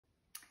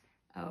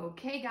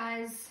Okay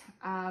guys,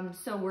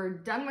 so we're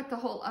done with the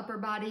whole upper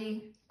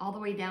body all the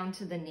way down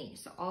to the knee.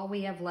 So all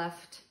we have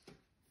left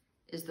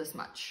is this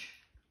much.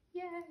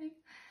 Yay!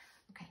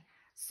 Okay,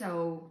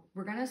 so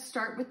we're gonna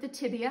start with the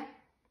tibia.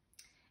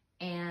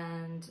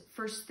 And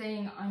first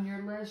thing on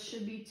your list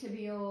should be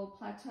tibial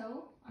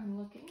plateau. I'm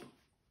looking.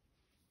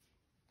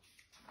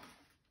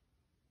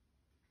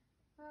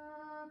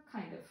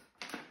 Kind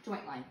of,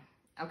 joint line.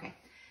 Okay.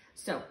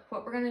 So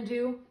what we're gonna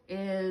do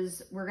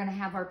is we're gonna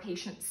have our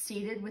patient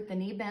seated with the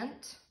knee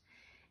bent,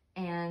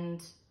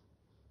 and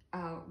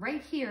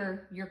right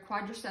here, your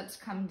quadriceps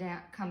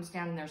comes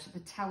down and there's a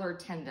patellar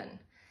tendon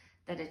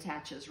that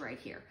attaches right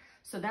here.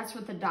 So that's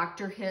what the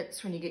doctor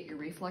hits when you get your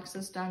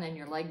reflexes done and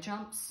your leg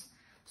jumps.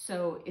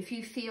 So if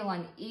you feel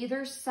on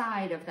either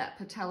side of that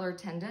patellar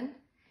tendon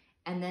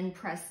and then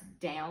press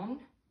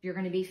down, you're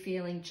gonna be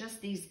feeling just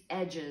these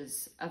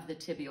edges of the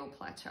tibial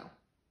plateau,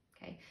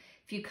 okay?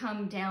 If you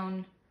come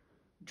down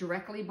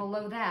directly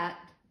below that,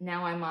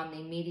 now I'm on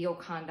the medial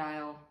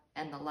condyle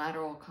and the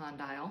lateral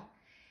condyle.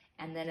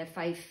 And then if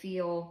I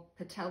feel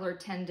patellar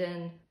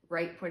tendon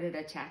right where it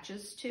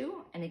attaches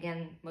to, and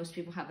again, most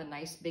people have a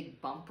nice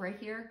big bump right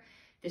here,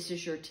 this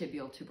is your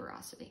tibial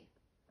tuberosity,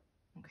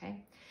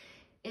 okay?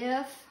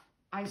 If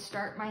I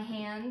start my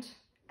hand,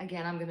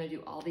 again, I'm gonna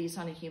do all these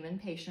on a human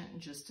patient in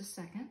just a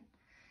second.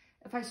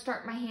 If I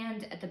start my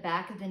hand at the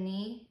back of the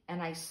knee and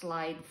I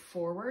slide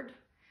forward,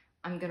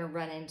 I'm gonna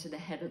run into the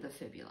head of the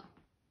fibula.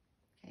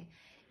 Okay.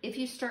 If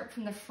you start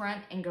from the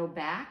front and go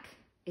back,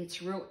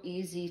 it's real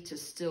easy to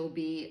still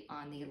be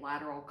on the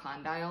lateral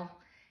condyle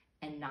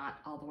and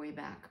not all the way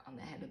back on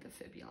the head of the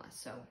fibula.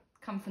 So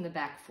come from the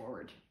back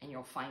forward and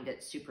you'll find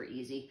it super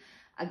easy.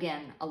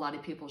 Again, a lot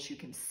of people, as you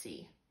can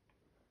see.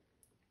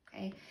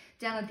 Okay.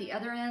 Down at the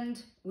other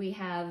end, we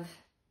have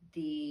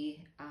the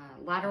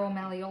lateral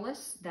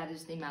malleolus. That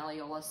is the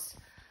malleolus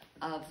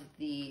of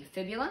the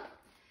fibula.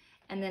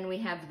 And then we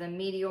have the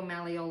medial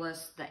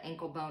malleolus, the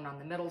ankle bone on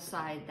the middle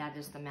side. That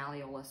is the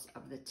malleolus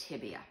of the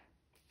tibia,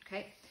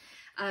 okay?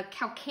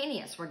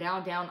 Calcaneus, we're now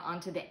down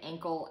onto the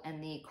ankle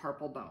and the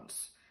carpal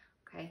bones,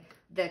 okay?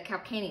 The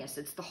calcaneus,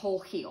 it's the whole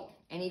heel.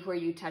 Anywhere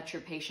you touch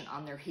your patient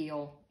on their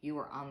heel, you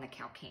are on the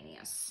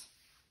calcaneus,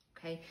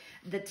 okay?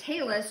 The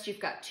talus,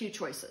 you've got two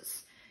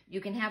choices.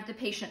 You can have the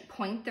patient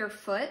point their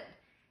foot,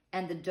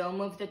 and the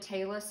dome of the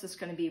talus is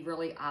gonna be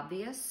really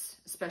obvious,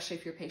 especially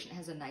if your patient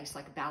has a nice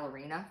like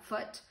ballerina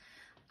foot.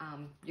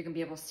 You're gonna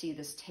be able to see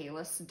this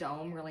talus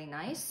dome really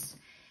nice.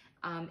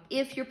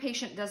 If your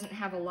patient doesn't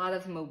have a lot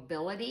of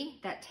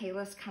mobility, that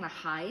talus kind of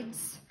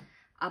hides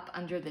up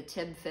under the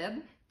tib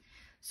fib.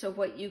 So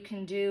what you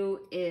can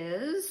do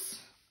is,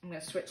 I'm gonna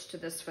switch to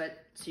this foot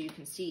so you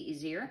can see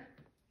easier,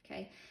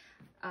 okay?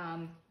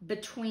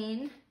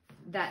 Between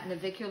that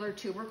navicular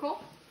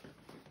tubercle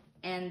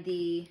and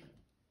the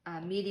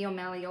medial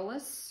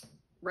malleolus,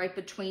 right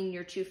between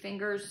your two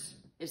fingers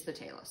is the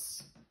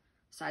talus.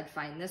 So I'd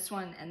find this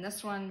one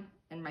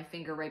and my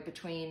finger right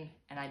between,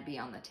 and I'd be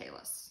on the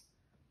talus.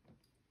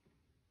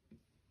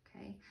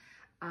 Okay.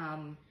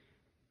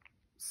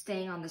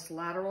 Staying on this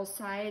lateral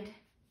side,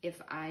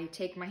 if I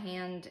take my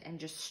hand and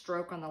just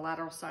stroke on the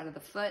lateral side of the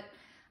foot,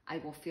 I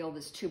will feel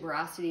this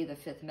tuberosity of the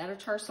fifth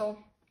metatarsal.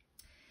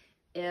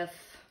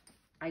 If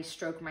I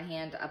stroke my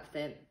hand up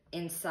the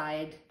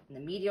inside and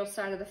the medial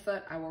side of the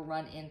foot, I will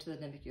run into the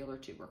navicular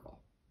tubercle.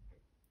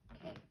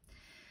 Okay.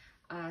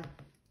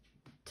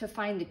 To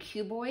find the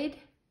cuboid,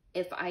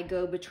 if I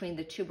go between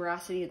the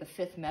tuberosity of the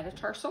fifth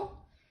metatarsal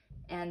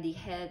and the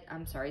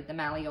the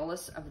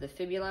malleolus of the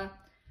fibula,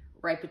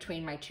 right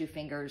between my two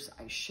fingers,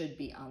 I should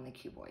be on the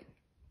cuboid.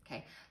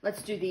 Okay,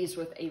 let's do these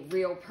with a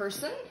real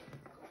person.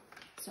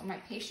 So my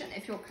patient,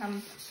 if you'll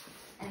come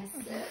and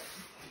sit.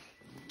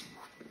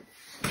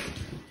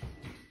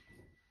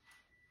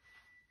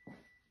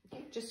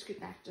 Okay, just scoot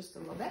back just a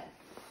little bit.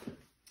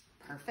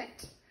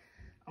 Perfect.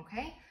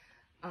 Okay.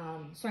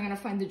 So I'm gonna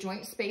find the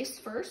joint space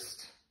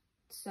first.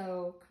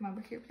 So come over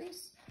here,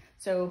 please.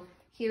 So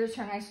here's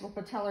her nice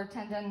little patellar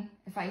tendon.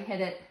 If I hit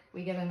it,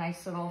 we get a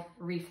nice little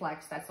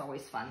reflex. That's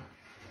always fun.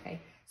 Okay.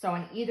 So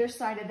on either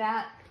side of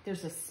that,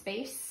 there's a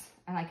space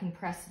and I can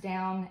press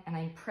down, and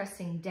I'm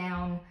pressing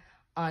down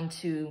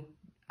onto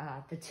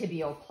the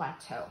tibial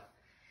plateau.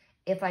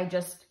 If I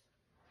just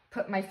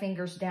put my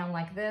fingers down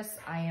like this,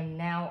 I am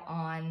now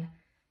on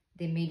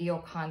the medial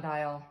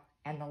condyle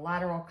and the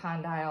lateral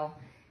condyle.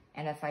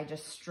 And if I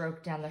just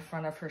stroke down the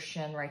front of her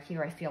shin right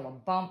here, I feel a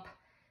bump.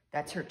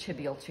 That's her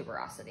tibial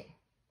tuberosity,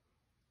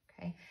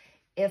 okay?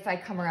 If I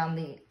come around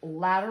the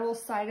lateral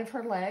side of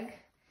her leg,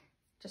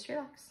 just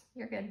relax,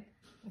 you're good.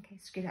 Okay,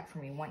 scoot out for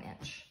me 1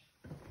 inch.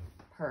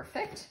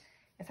 Perfect.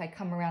 If I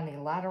come around the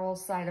lateral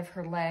side of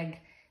her leg,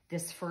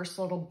 this first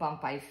little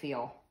bump I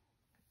feel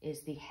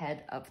is the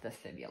head of the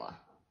fibula,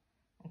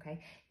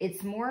 okay?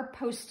 It's more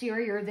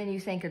posterior than you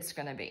think it's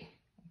gonna be,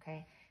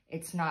 okay?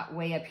 It's not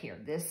way up here.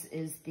 This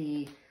is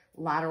the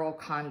lateral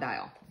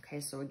condyle. Okay,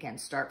 so again,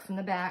 start from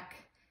the back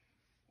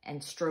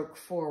and stroke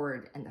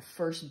forward, and the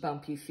first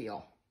bump you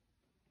feel,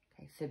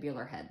 okay,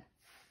 fibular head,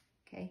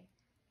 okay?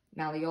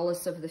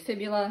 Malleolus of the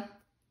fibula,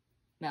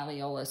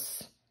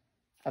 malleolus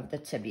of the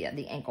tibia,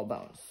 the ankle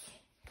bones.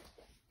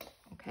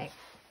 Okay.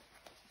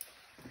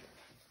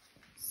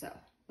 So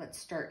let's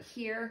start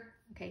here.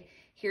 Okay,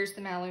 here's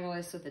the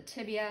malleolus of the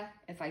tibia.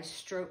 If I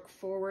stroke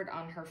forward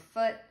on her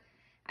foot,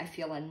 I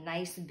feel a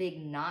nice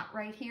big knot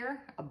right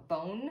here, a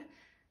bone.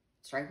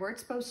 It's right where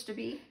it's supposed to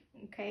be.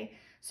 Okay,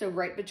 so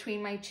right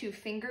between my two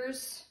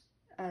fingers,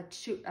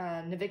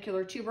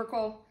 navicular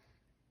tubercle,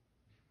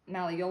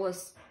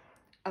 malleolus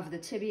of the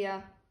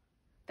tibia,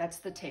 that's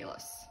the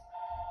talus.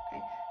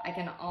 Okay, I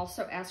can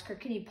also ask her,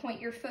 can you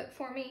point your foot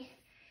for me?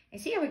 And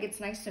see how it gets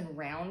nice and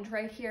round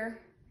right here?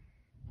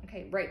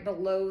 Okay, right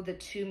below the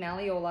two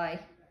malleoli,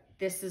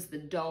 this is the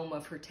dome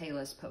of her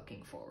talus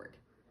poking forward.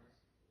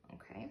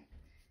 Okay,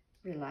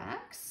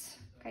 relax.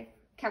 Okay,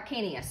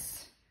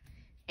 calcaneus.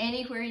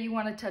 Anywhere you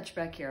want to touch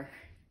back here.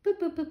 Boop,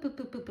 boop, boop, boop,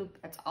 boop, boop, boop.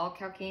 That's all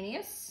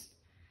calcaneus.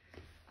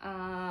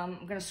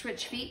 I'm going to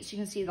switch feet so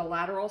you can see the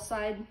lateral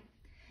side.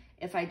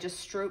 If I just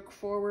stroke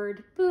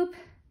forward, boop,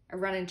 I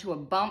run into a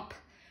bump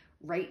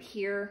right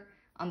here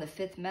on the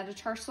fifth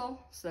metatarsal.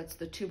 So that's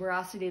the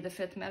tuberosity of the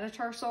fifth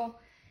metatarsal.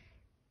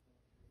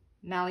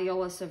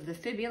 Malleolus of the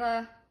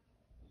fibula,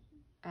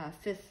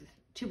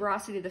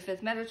 tuberosity of the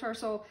fifth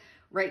metatarsal,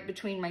 right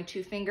between my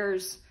two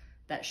fingers.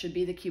 That should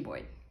be the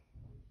cuboid.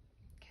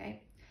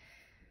 Okay.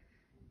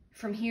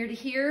 From here to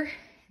here,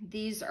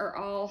 these are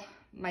all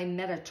my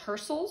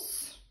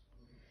metatarsals.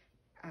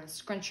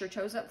 Scrunch your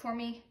toes up for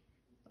me.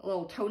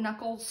 Little toe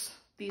knuckles.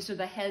 These are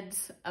the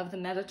heads of the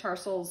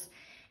metatarsals.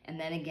 And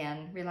then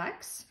again,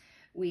 relax.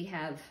 We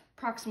have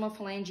proximal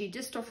phalange,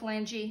 distal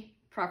phalange,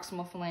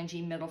 proximal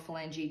phalange, middle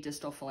phalange,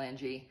 distal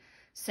phalange.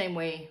 Same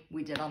way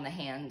we did on the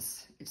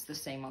hands, it's the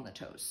same on the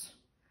toes.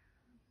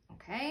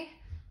 Okay,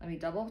 let me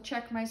double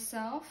check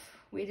myself.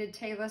 We did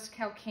talus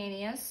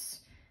calcaneus,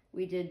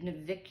 we did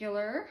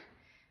navicular,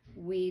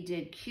 we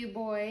did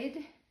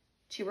cuboid,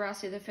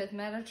 tuberosity of the fifth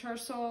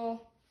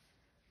metatarsal.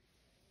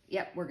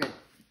 Yep, we're good.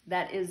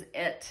 That is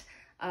it.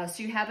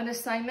 So you have an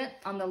assignment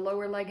on the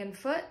lower leg and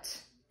foot,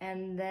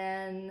 and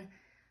then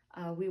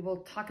we will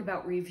talk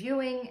about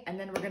reviewing, and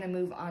then we're going to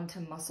move on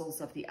to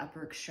muscles of the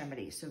upper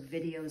extremity. So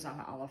videos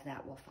on all of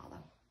that will follow.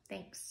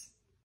 Thanks.